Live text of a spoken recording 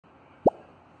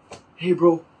Hey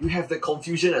bro, you have that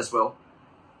confusion as well?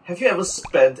 Have you ever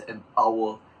spent an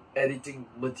hour editing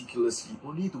meticulously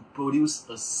only to produce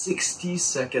a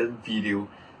 60-second video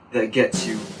that gets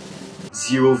you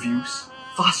 0 views?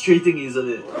 Frustrating, isn't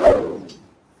it?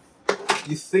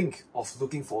 You think of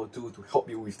looking for a tool to help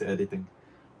you with the editing,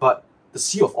 but the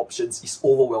sea of options is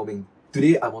overwhelming.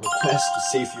 Today, I'm on a quest to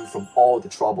save you from all the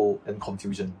trouble and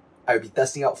confusion. I'll be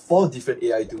testing out 4 different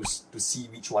AI tools to see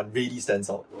which one really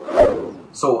stands out.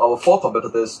 So our 4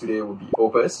 competitors today will be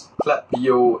Opus, Clap,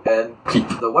 Veo, and Clip.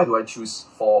 Now, why do I choose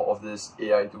 4 of these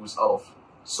AI tools out of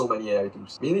so many AI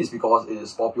tools? Mainly it's because it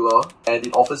is popular and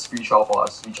it offers free trial for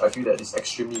us, which I feel that is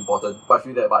extremely important. But I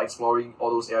feel that by exploring all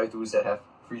those AI tools that have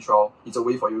free trial, it's a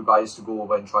way for you guys to go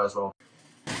over and try as well.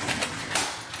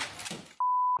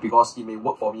 Because it may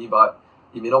work for me, but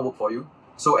it may not work for you.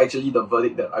 So actually the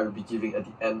verdict that I will be giving at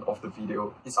the end of the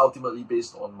video is ultimately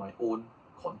based on my own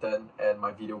content and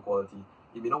my video quality.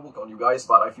 It may not work on you guys,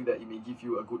 but I feel that it may give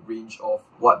you a good range of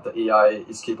what the AI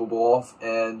is capable of,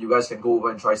 and you guys can go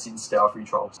over and try since there are free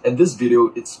trials. And this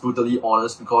video, it's brutally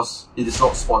honest because it is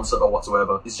not sponsored or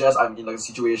whatsoever. It's just I'm in a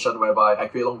situation whereby I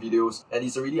create long videos and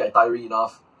it's already tiring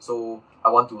enough. So I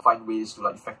want to find ways to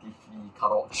effectively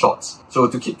cut out shorts. So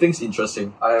to keep things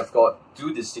interesting, I have got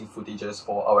 2 distinct footages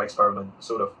for our experiment.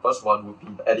 So the first one would be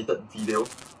the edited video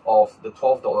of the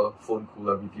 $12 phone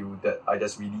cooler review that I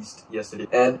just released yesterday,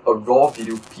 and a raw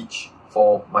video pitch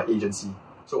for my agency.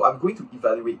 So I'm going to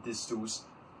evaluate these tools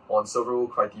on several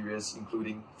criteria,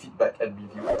 including feedback and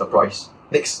review, the price,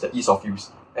 next the ease of use,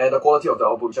 and the quality of the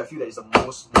output, which I feel that is the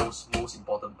most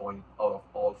important point out of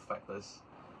all factors.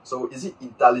 So is it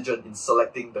intelligent in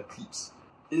selecting the clips?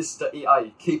 Is the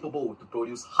AI capable to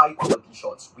produce high quality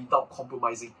shots without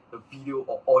compromising the video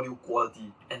or audio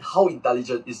quality? And how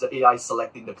intelligent is the AI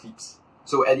selecting the clips?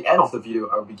 So at the end of the video,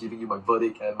 I will be giving you my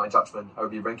verdict and my judgment. I will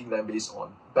be ranking them based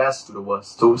on best to the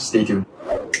worst. So stay tuned.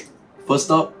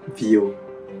 First up, Veo.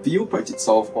 Veo prides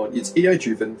itself on its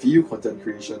AI-driven video content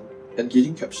creation,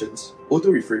 engaging captions,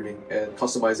 auto-reframing, and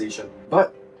customization.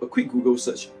 But a quick Google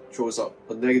search throws up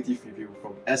a negative review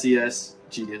from SAS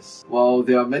Genius. While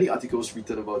there are many articles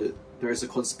written about it, there is a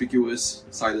conspicuous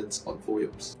silence on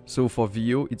forums. So for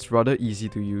Veo, it's rather easy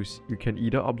to use. You can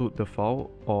either upload the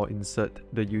file or insert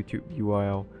the YouTube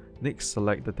URL. Next,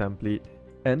 select the template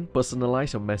and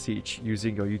personalize your message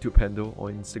using your YouTube handle or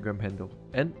Instagram handle.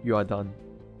 And you are done.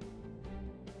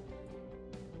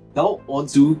 Now on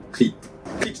to Clip.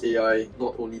 Clip's AI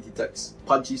not only detects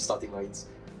punchy starting lines,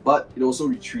 but it also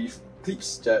retrieves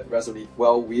clips that resonate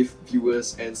well with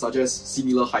viewers and suggest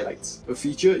similar highlights. A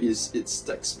feature is its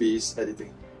text-based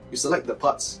editing. You select the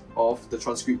parts of the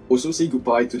transcript, also say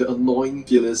goodbye to the annoying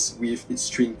fillers with its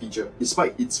string feature.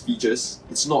 Despite its features,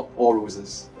 it's not all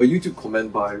roses. A YouTube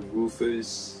comment by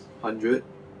Rufus100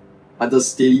 under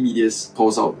Steady Media's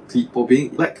calls out Clip for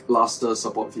being lackluster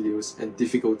support videos and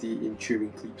difficulty in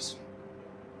trimming clips.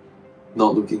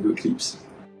 Not looking good, clips.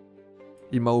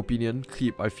 In my opinion,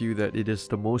 Clip, I feel that it is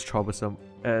the most troublesome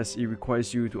as it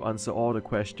requires you to answer all the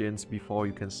questions before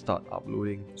you can start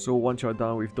uploading. So once you're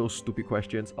done with those stupid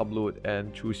questions, upload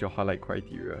and choose your highlight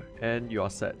criteria and you are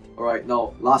set. Alright,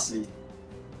 now lastly,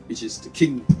 which is the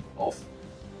king of...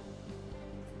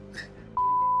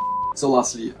 So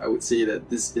lastly, I would say that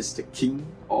this is the king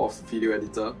of video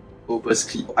editor, Opus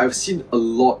Clip. I've seen a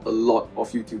lot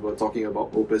of YouTubers talking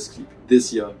about Opus Clip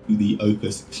this year. The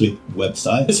Opus Clip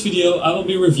website. In this video, I will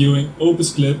be reviewing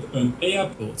Opus Clip and AI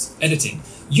reports editing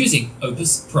using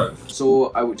Opus Pro.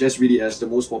 So I would just read it as the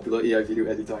most popular AI video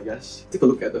editor, I guess. Take a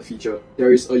look at the feature.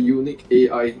 There is a unique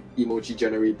AI emoji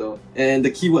generator and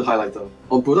the keyword highlighter.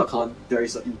 On Product Hunt, there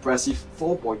is an impressive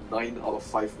 4.9 out of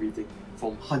 5 rating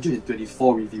from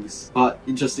 124 reviews. But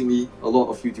interestingly, a lot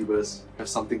of YouTubers have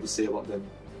something to say about them.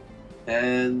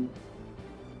 And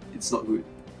it's not good.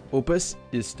 Opus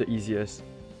is the easiest.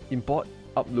 Import,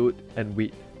 upload, and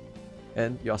wait.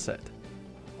 And you're set.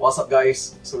 What's up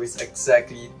guys? So it's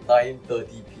exactly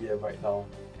 9:30 PM right now.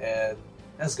 And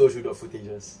let's go through the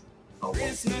footages. I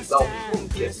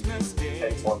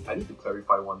need to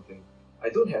clarify one thing. I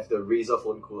don't have the Razer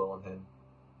phone cooler on hand.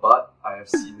 But I have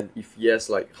seen it. If yes,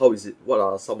 how is it? What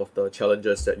are some of the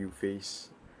challenges that you face?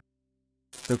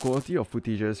 The quality of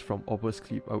footages from Opus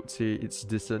Clip, I would say it's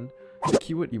decent. The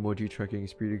keyword emoji tracking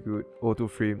is pretty good, auto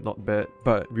frame not bad,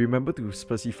 but remember to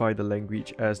specify the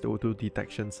language as the auto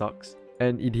detection sucks,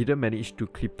 and it didn't manage to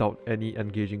clip out any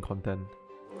engaging content.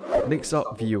 Next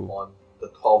up, Veo. On the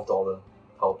 $12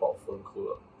 Taobao phone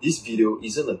cooler. This video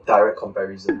isn't a direct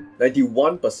comparison.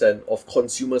 91% of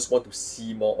consumers want to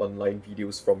see more online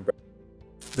videos from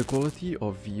brands. The quality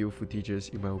of Veo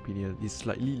footages, in my opinion, is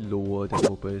slightly lower than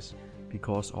Opus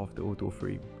because of the auto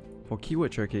frame. For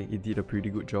keyword tracking, it did a pretty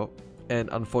good job. And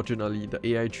unfortunately, the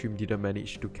AI trim didn't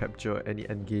manage to capture any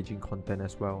engaging content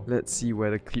as well. Let's see where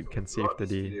the clip can save the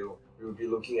day. Video, we will be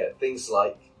looking at things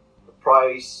like the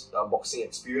price, the unboxing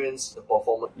experience, the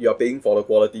performance. You are paying for the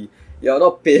quality. You are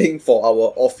not paying for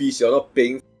our office. You are not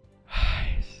paying.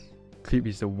 Clip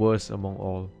is the worst among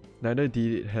all. Neither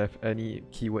did it have any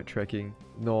keyword tracking,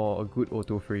 nor a good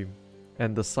auto frame.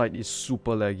 And the site is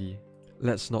super laggy.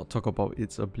 Let's not talk about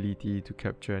its ability to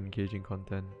capture engaging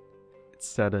content. It's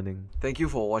saddening. Thank you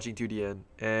for watching to the end.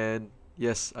 And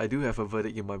yes, I do have a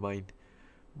verdict in my mind.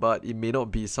 But it may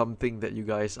not be something that you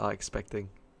guys are expecting.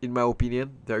 In my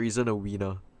opinion, there isn't a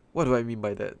winner. What do I mean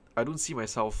by that? I don't see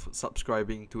myself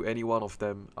subscribing to any one of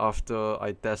them after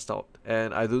I test out,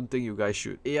 and I don't think you guys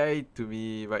should. AI to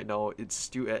me right now, it's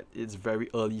still at its very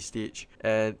early stage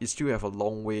and it still have a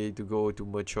long way to go to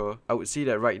mature. I would say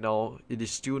that right now, it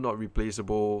is still not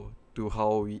replaceable to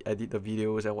how we edit the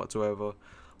videos and whatsoever.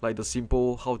 Like the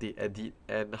simple how they edit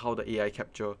and how the AI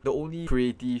capture. The only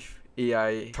creative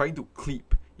AI trying to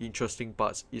clip interesting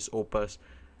parts is Opus.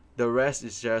 The rest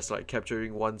is just like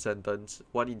capturing one sentence,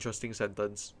 one interesting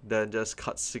sentence, then just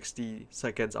cut 60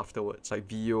 seconds afterwards, like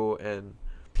video and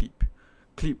clip.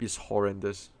 Clip is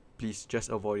horrendous. Please just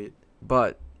avoid it.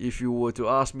 But if you were to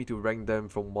ask me to rank them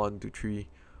from 1 to 3,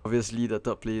 obviously the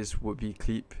third place would be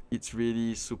clip. It's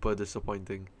really super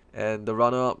disappointing. And the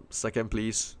runner-up, second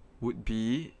place, would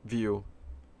be video.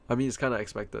 I mean, it's kind of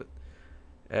expected.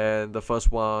 And the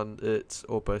first one, it's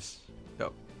Opus.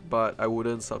 Yep. But I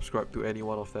wouldn't subscribe to any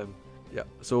one of them. Yeah,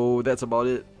 so that's about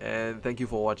it, and thank you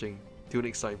for watching. Till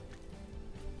next time.